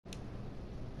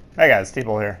Hey guys,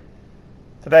 T-Bull here.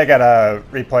 Today I got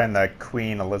replaying the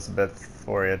Queen Elizabeth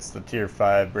for you. It's the Tier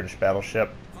 5 British Battleship.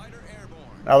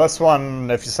 Now this one,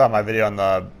 if you saw my video on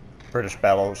the British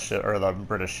Battleship, or the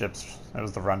British ships, it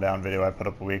was the rundown video I put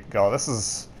up a week ago. This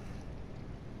is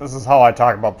how I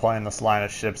talk about playing this line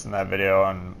of ships in that video,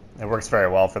 and it works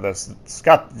very well for this. It's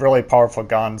got really powerful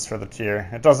guns for the tier.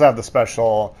 It does have the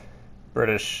special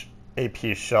British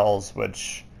AP shells,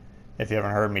 which, if you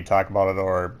haven't heard me talk about it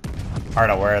or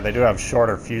aren't aware, they do have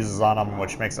shorter fuses on them,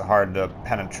 which makes it hard to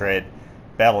penetrate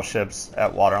battleships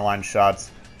at waterline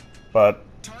shots. But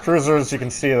cruisers, you can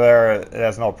see there, it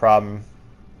has no problem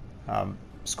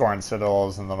scoring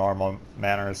citadels in the normal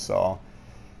manner, so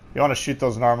you want to shoot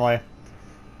those normally.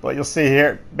 But you'll see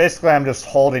here, basically I'm just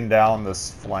holding down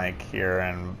this flank here,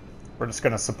 and we're just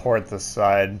going to support this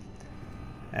side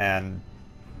and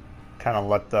kind of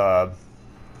let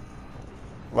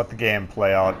the game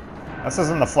play out. This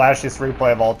isn't the flashiest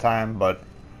replay of all time, but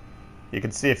you can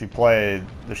see if you play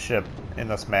the ship in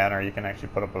this manner, you can actually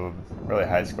put up a really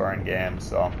high-scoring game.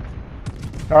 So,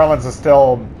 New Orleans is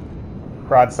still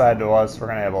broadside to us. We're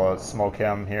going to be able to smoke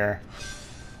him here.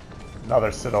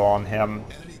 Another citadel on him.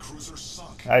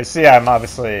 Now you see, I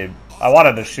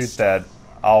wanted to shoot that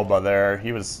Alba there.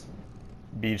 He was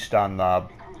beached on the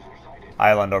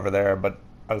island over there, but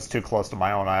I was too close to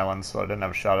my own island, so I didn't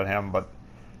have a shot at him. But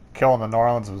killing the New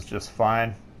Orleans was just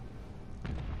fine.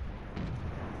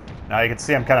 Now you can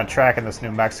see I'm kind of tracking this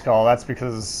New Mexico. That's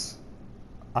because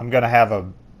I'm going to have a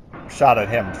shot at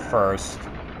him first.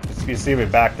 As you see, we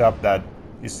backed up that,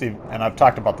 you see, and I've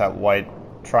talked about that white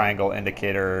triangle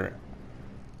indicator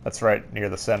that's right near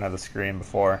the center of the screen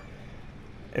before.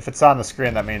 If it's on the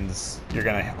screen, that means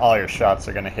all your shots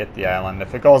are going to hit the island.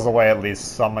 If it goes away, at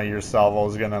least some of your salvo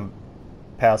is going to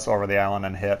pass over the island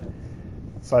and hit.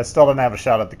 So I still didn't have a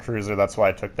shot at the cruiser, that's why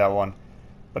I took that one.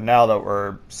 But now that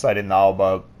we're sighting the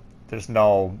Alba, there's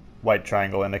no white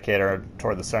triangle indicator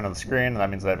toward the center of the screen, and that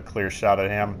means I have a clear shot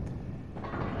at him.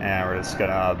 And we're just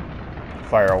gonna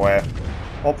fire away.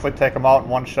 Hopefully take him out in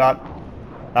one shot.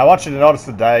 Now I want you to notice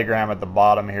the diagram at the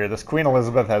bottom here. This Queen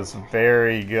Elizabeth has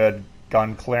very good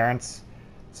gun clearance,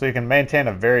 so you can maintain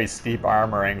a very steep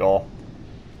armor angle.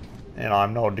 You know,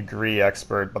 I'm no degree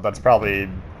expert, but that's probably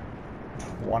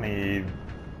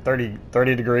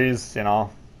 30 degrees, you know,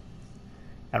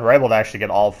 and we're able to actually get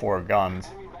all four guns.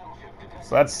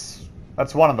 So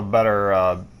that's one of the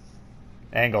better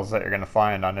angles that you're going to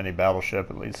find on any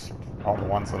battleship, at least all the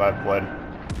ones that I've played.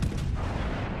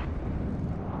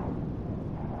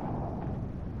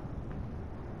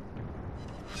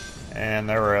 And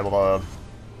they were able to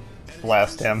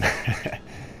blast him.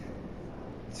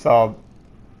 So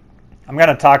I'm going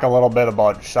to talk a little bit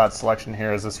about shot selection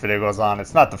here as this video goes on.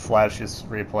 It's not the flashiest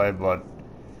replay, but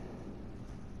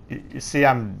you see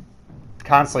I'm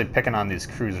constantly picking on these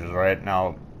cruisers, right?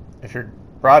 Now, if you're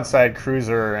broadside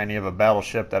cruiser and you have a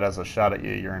battleship that has a shot at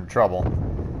you, you're in trouble.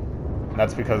 And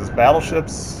that's because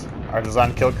battleships are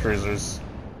designed to kill cruisers.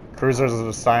 Cruisers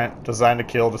are designed to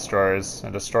kill destroyers,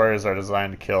 and destroyers are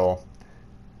designed to kill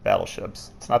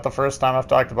battleships. It's not the first time I've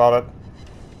talked about it.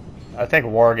 I think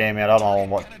Wargaming, I don't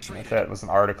know if it was an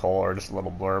article or just a little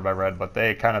blurb I read, but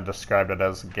they kind of described it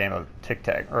as a game of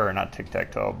or not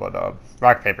tic-tac-toe, but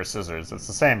rock, paper, scissors. It's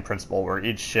the same principle where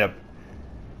each ship,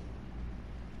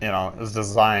 you know, is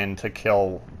designed to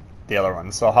kill the other one.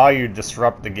 So how you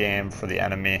disrupt the game for the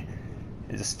enemy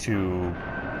is to,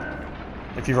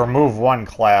 if you remove one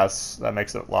class, that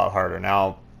makes it a lot harder.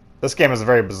 Now, this game is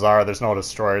very bizarre. There's no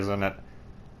destroyers in it.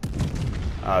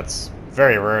 It's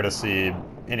very rare to see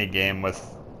any game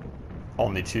with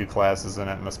only two classes in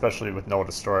it, and especially with no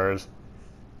destroyers.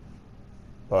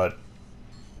 But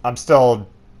I'm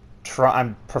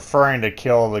preferring to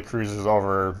kill the cruisers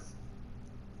over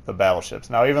the battleships.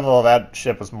 Now, even though that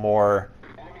ship is more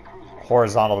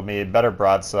horizontal to me, better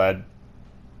broadside,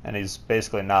 and he's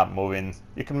basically not moving,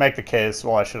 you can make the case,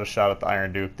 well, I should have shot at the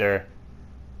Iron Duke there,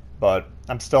 but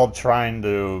I'm still trying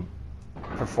to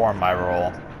perform my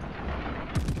role.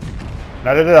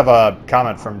 Now, I did have a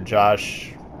comment from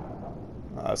Josh,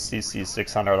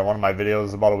 CC600, on one of my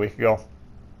videos about a week ago,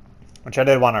 which I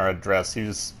did want to address.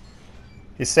 He's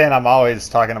saying I'm always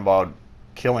talking about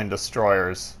killing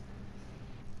destroyers,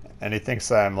 and he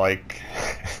thinks I'm like,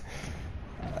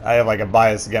 I have like a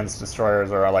bias against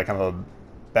destroyers, or like I'm a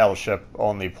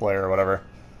battleship-only player or whatever,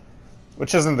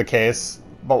 which isn't the case.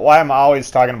 But why I'm always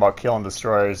talking about killing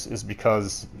destroyers is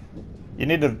because you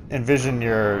need to envision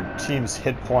your team's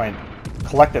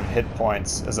collective hit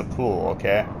points as a pool,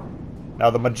 okay?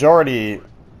 Now, the majority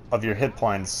of your hit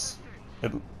points,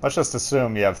 let's just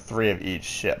assume you have 3 of each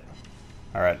ship.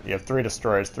 Alright, you have 3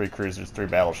 destroyers, 3 cruisers, 3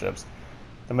 battleships.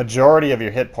 the majority of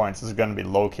your hit points is going to be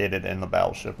located in the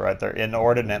battleship, right? They're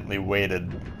inordinately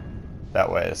weighted that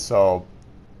way. So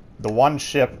the one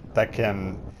ship that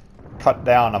can cut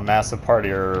down a massive part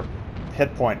of your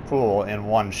hit point pool in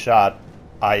one shot,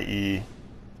 i.e.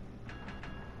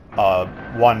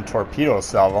 One torpedo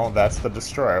salvo, that's the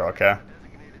destroyer, okay?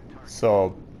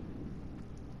 So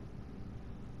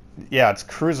yeah, it's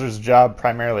cruiser's job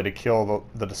primarily to kill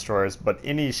the destroyers, but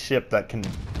any ship that can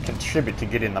contribute to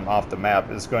getting them off the map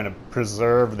is going to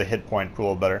preserve the hit point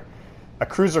pool better. A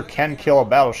cruiser can kill a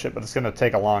battleship, but it's going to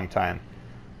take a long time.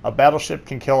 A battleship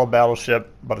can kill a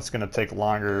battleship, but it's going to take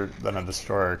longer than a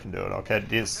destroyer can do it, okay?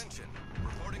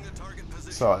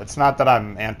 So it's not that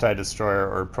I'm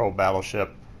anti-destroyer or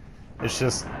pro-battleship. It's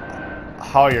just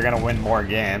how you're going to win more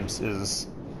games is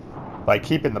by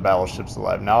keeping the battleships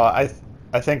alive. Now,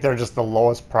 I think they're just the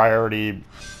lowest priority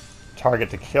target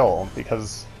to kill,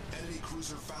 because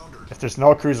if there's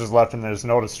no cruisers left and there's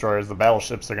no destroyers, the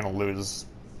battleships are going to lose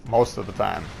most of the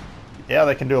time. Yeah,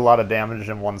 they can do a lot of damage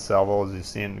in one salvo, as you've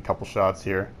seen in a couple shots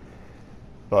here,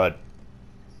 but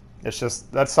it's just,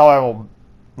 that's how I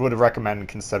would recommend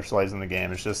conceptualizing the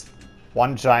game. It's just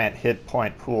one giant hit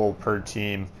point pool per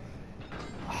team.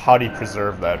 How do you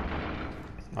preserve that?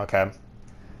 Okay.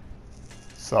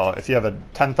 So if you have a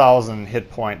 10,000 hit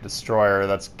point destroyer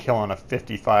that's killing a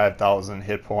 55,000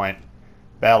 hit point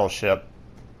battleship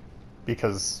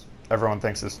because everyone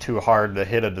thinks it's too hard to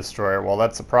hit a destroyer, well,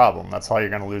 that's a problem. That's how you're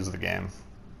going to lose the game.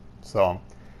 So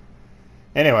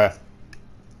anyway,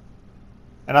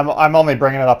 and I'm only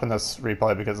bringing it up in this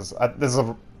replay because this is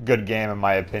a good game in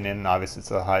my opinion. Obviously,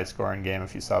 it's a high-scoring game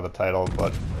if you saw the title,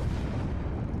 but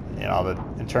you know,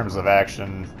 in terms of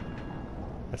action,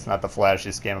 it's not the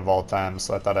flashiest game of all time,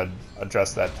 so I thought I'd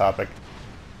address that topic.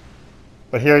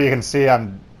 But here you can see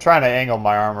I'm trying to angle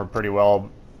my armor pretty well.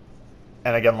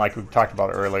 And again, like we talked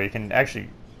about earlier, you can actually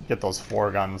get those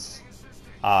 4 guns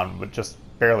on with just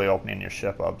barely opening your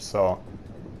ship up. So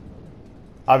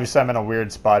obviously I'm in a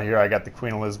weird spot here. I got the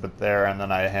Queen Elizabeth there, and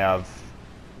then I have,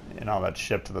 you know, that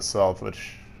ship to the south,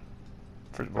 which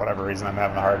for whatever reason I'm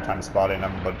having a hard time spotting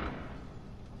him. But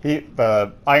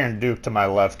the Iron Duke to my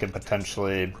left could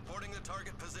potentially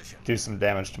do some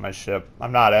damage to my ship.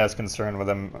 I'm not as concerned with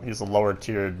him. He's a lower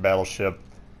tiered battleship.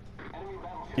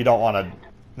 You don't want to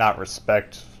not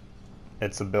respect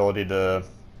its ability to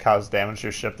cause damage to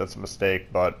your ship. That's a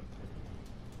mistake, but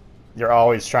you're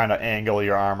always trying to angle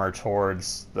your armor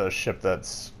towards the ship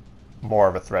that's more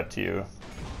of a threat to you.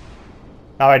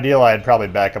 Now, ideally, I'd probably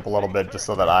back up a little bit just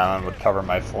so that island would cover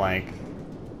my flank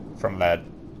from that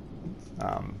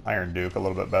Iron Duke a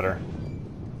little bit better.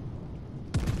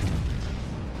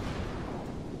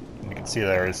 And you can see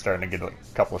there he's starting to get a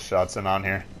couple of shots in on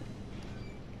here.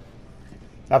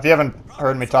 Now, if you haven't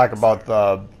heard me talk about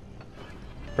the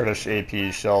British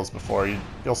AP shells before,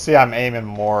 you'll see I'm aiming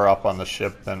more up on the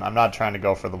ship than I'm not trying to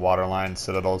go for the waterline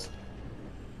citadels.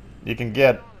 You can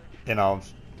get, you know,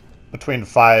 between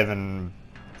 5 and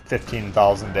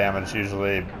 15,000 damage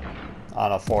usually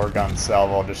on a 4-gun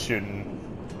salvo, just shooting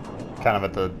kind of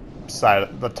at the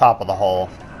side, the top of the hull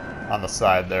on the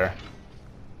side there.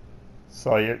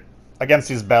 So you're against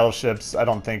these battleships, I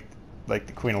don't think, like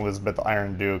the Queen Elizabeth, the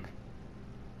Iron Duke,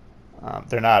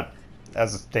 they're not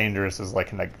as dangerous as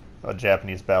like a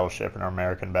Japanese battleship or an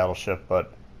American battleship,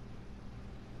 but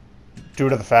due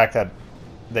to the fact that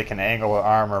they can angle the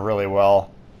armor really well,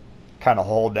 kind of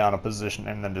hold down a position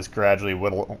and then just gradually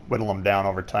whittle them down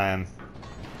over time,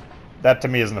 that to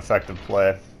me is an effective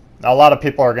play. Now, a lot of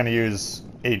people are going to use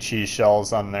HE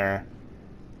shells on their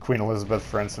Queen Elizabeth,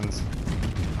 for instance.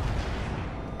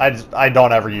 I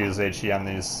don't ever use HE on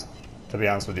these, to be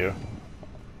honest with you.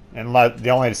 And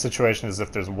the only situation is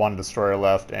if there's one destroyer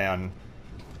left and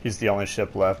he's the only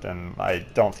ship left, and I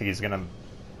don't think he's going to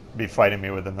be fighting me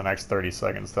within the next 30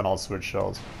 seconds, then I'll switch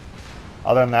shells.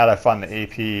 Other than that, I find the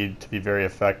AP to be very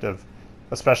effective,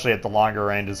 especially at the longer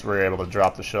ranges where you're able to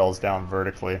drop the shells down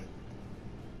vertically.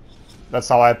 That's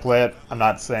how I play it. I'm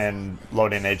not saying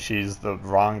loading HE is the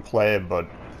wrong play, but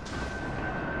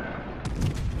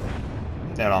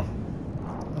you know,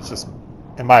 it's just,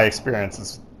 in my experience,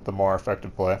 it's the more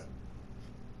effective play.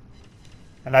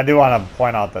 And I do want to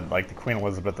point out that like the Queen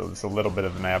Elizabeth was a little bit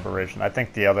of an aberration. I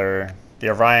think the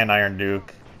Orion Iron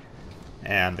Duke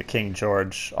and the King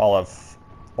George all have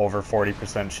over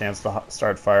 40% chance to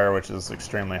start fire, which is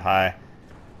extremely high.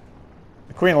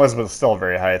 The Queen Elizabeth is still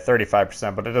very high,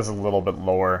 35%, but it is a little bit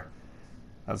lower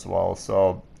as well.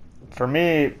 So for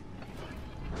me,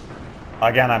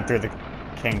 again, I'm through the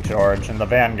King George, and the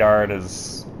Vanguard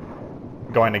is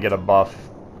going to get a buff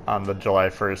on the July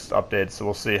 1st update, so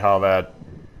we'll see how that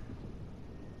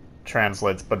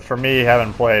translates, but for me,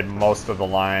 having played most of the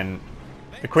line,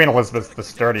 the Queen Elizabeth's the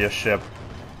sturdiest ship.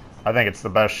 I think it's the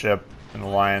best ship in the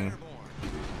line.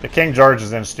 The King George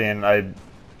is interesting.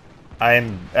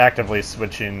 I'm actively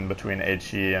switching between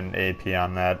HE and AP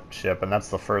on that ship, and that's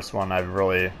the first one I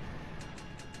really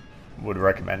would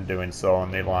recommend doing so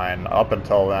in the line. Up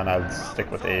until then, I'd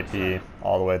stick with AP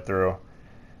all the way through.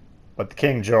 But the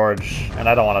King George, and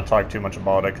I don't want to talk too much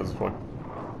about it because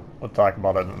we'll talk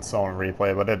about it in some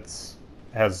replay, but it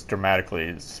has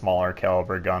dramatically smaller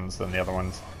caliber guns than the other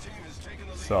ones.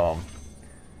 So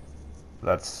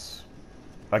that's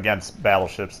against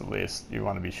battleships, at least. You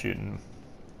want to be shooting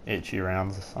HE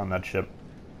rounds on that ship.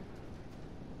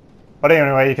 But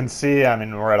anyway, you can see, I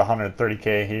mean, we're at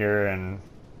 130k here, and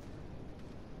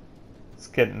it's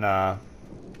getting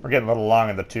we're getting a little long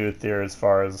in the tooth here as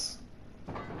far as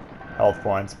health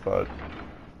points, but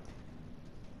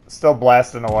still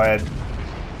blasting away.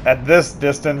 At this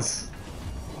distance,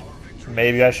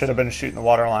 maybe I should have been shooting the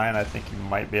water line. I think you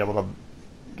might be able to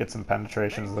get some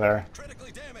penetrations there.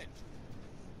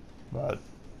 But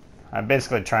I'm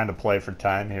basically trying to play for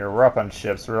time here. We're up on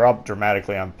ships. We're up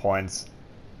dramatically on points.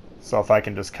 So if I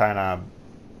can just kind of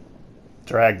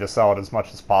drag this out as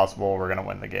much as possible, we're going to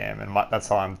win the game. And that's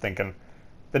how I'm thinking.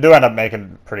 They do end up making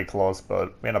it pretty close,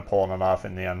 but we end up pulling it off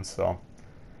in the end. So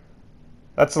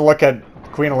that's a look at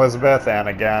Queen Elizabeth, and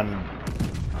again,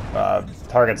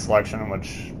 target selection,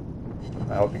 which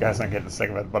I hope you guys aren't getting sick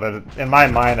of it. But in my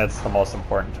mind, it's the most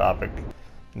important topic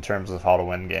in terms of how to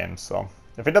win games. So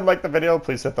if you did like the video,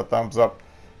 please hit the thumbs up.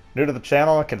 New to the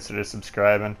channel, consider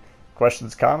subscribing.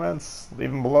 Questions, comments,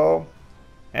 leave them below.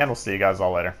 And we'll see you guys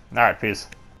all later. Alright, peace.